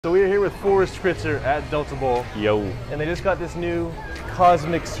So we are here with Forrest Kritzer at Delta Bowl. Yo. And they just got this new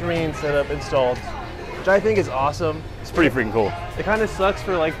cosmic screen setup installed, which I think is awesome. It's pretty freaking cool. It kind of sucks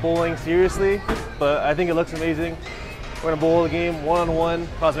for like bowling seriously, but I think it looks amazing. We're gonna bowl a game one-on-one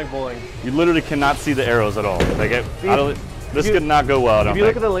cosmic bowling. You literally cannot see the arrows at all. Like this could not go well. If you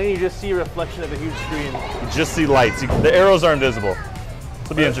look at the lane, you just see a reflection of a huge screen. You just see lights. The arrows are invisible. This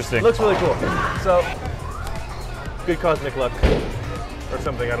will be interesting. It looks really cool. So, good cosmic luck. Or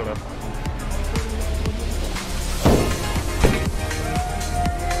something, I don't know.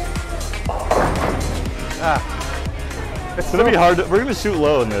 It's gonna be hard. We're gonna shoot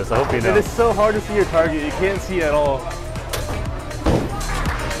low in this. I hope you know. It is so hard to see your target. You can't see at all.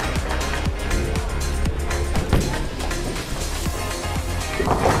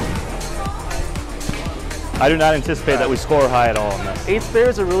 I do not anticipate that we score high at all in this. 8 spare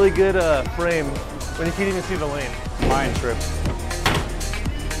is a really good frame when you can't even see the lane. Mind trip.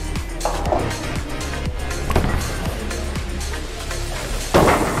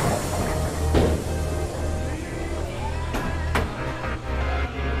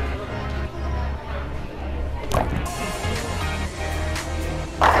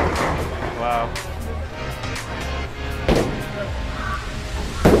 Wow.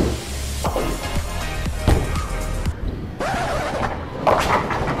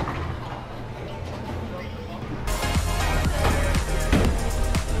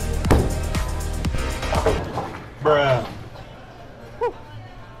 Bruh.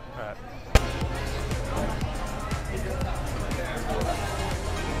 Alright.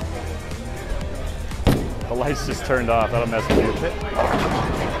 The lights just turned off. That'll mess with you.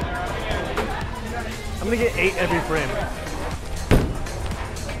 I'm gonna get 8 every frame.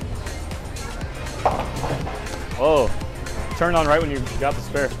 Oh, turned on right when you got the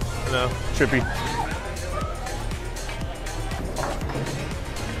spare. No. Trippy.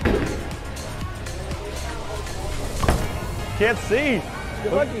 Can't see.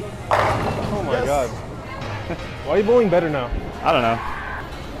 Get lucky. Oh my God. Why are you bowling better now? I don't know.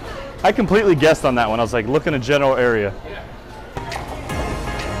 I completely guessed on that one. I was like, look in a general area.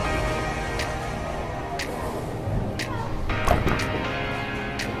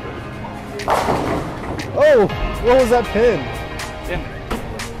 Oh, what was that pin? Damn.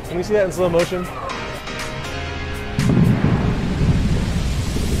 Can we see that in slow motion?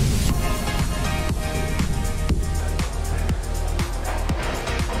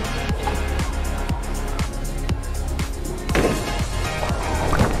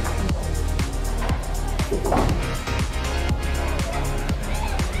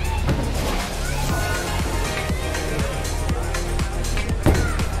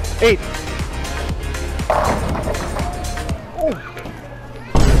 Eight.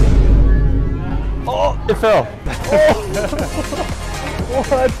 Oh, it fell.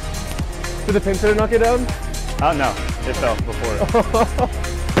 What? Did the pin setter knock it down? Oh, no. It fell before it.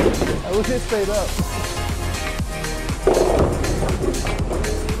 I wish it stayed up.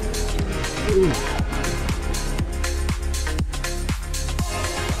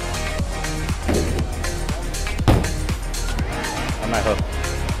 On my hook.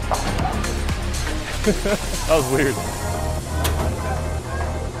 That was weird.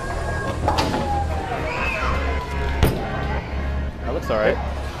 That looks all right.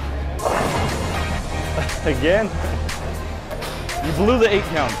 Again? You blew the 8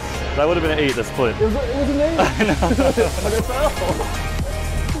 counts. That would have been an 8 that split. It was an 8. I know. But it fell.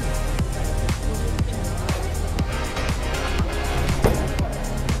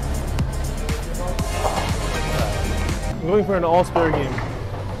 I'm going for an all-spare game.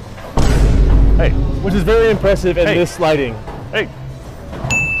 Hey. Which is very impressive in this lighting. Hey.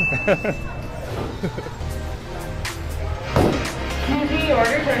 QG,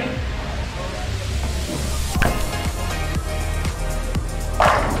 order 30.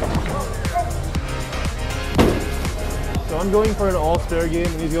 So I'm going for an all-spare game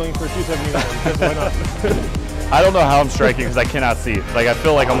and he's going for 279, because why not? I don't know how I'm striking because I cannot see. Like, I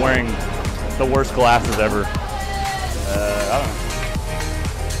feel like I'm wearing the worst glasses ever. I don't know.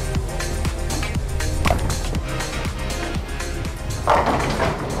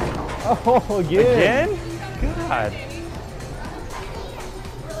 Oh, again? God.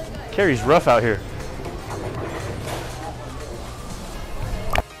 Carrie's rough out here.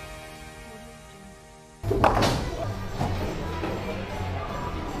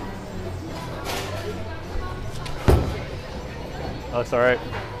 That looks all right.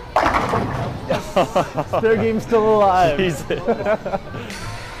 Yes. Their game's still alive. Jesus.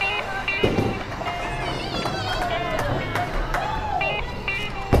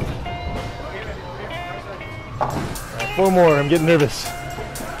 4 more, I'm getting nervous.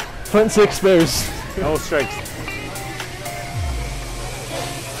 Front 6 spares. No strikes.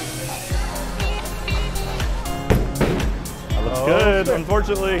 That looks good,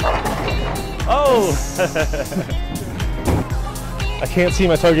 unfortunately. Oh! I can't see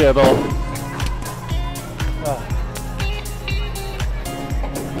my target at all.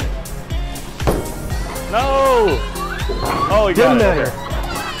 No! Oh, he got Didn't it. matter.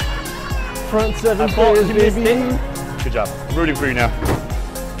 Front 7 thought spares, you missed baby. Good job. I'm rooting for you now.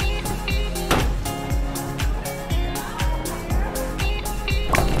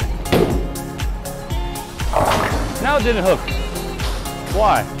 Now it didn't hook.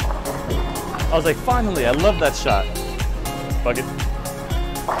 Why? I was like, finally, I love that shot. Fuck it.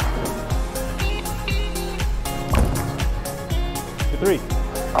 Good 3.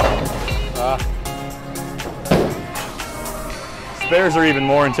 Spares are even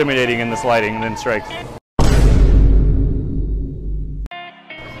more intimidating in this lighting than strikes.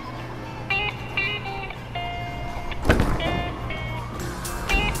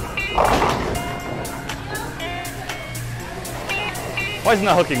 Why is it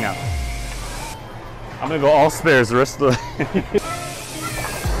not hooking now? I'm gonna go all spares the rest of the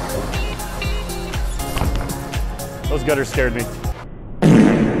Those gutters scared me.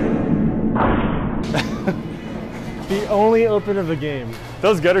 The only open of the game.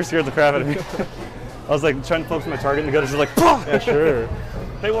 Those gutters scared the crap out of me. I was like trying to focus on my target and the gutters were like, "Pah!" Yeah, sure.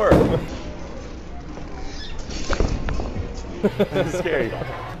 They were. It's scary.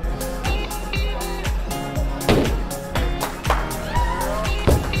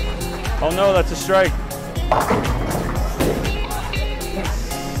 Oh no, that's a strike.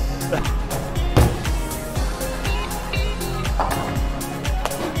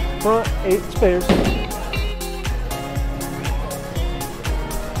 Front 8 spares.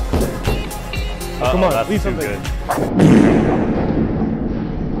 Come on, that's leave too something. good.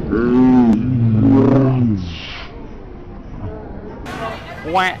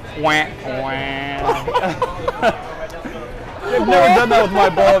 Wah, wah, wah. I've never done that with my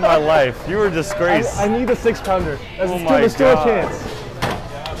ball in my life. You were a disgrace. I need a 6-pounder. my There's still a God. chance.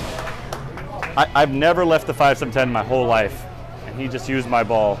 I've never left the 5-7-10 my whole life, and he just used my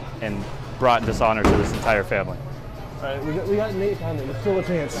ball and brought dishonor to this entire family. All right, we got an 8-pounder. There's still a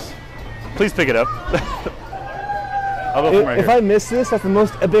chance. Please pick it up. I'll go from right If here. I miss this, that's the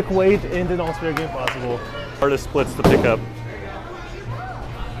most epic way to end an all-spare game possible. Hardest splits to pick up.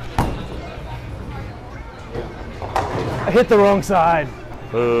 I hit the wrong side.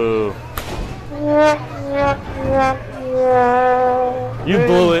 Ooh. You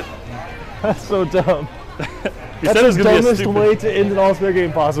blew it. That's so dumb. He That's said it was the gonna be a dumbest stupid. way to end an all-spare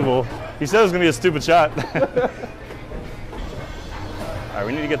game possible. He said it was gonna be a stupid shot. All right,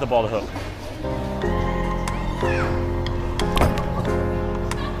 we need to get the ball to hook.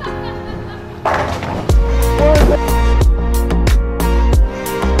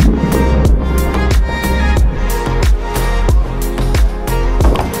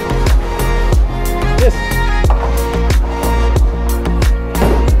 Yes.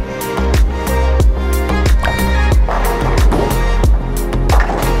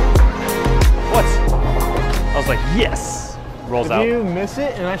 What? I was like, yes. Rolls If out. you miss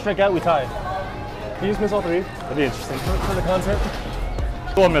it and I strike out, we tie. Can you just miss all 3 That'd be interesting. for the content?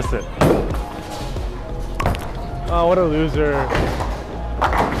 We'll miss it. Oh, what a loser.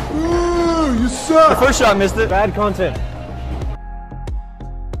 Ooh, you suck! The first shot missed it. Bad content.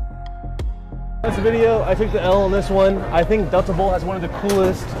 That's the video. I took the L on this one. I think Delta Bowl has one of the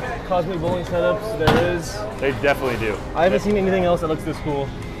coolest cosmic bowling setups there is. They definitely do. I haven't seen anything else that looks this cool.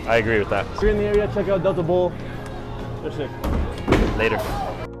 I agree with that. If you're in the area, check out Delta Bowl. They're sick. Later.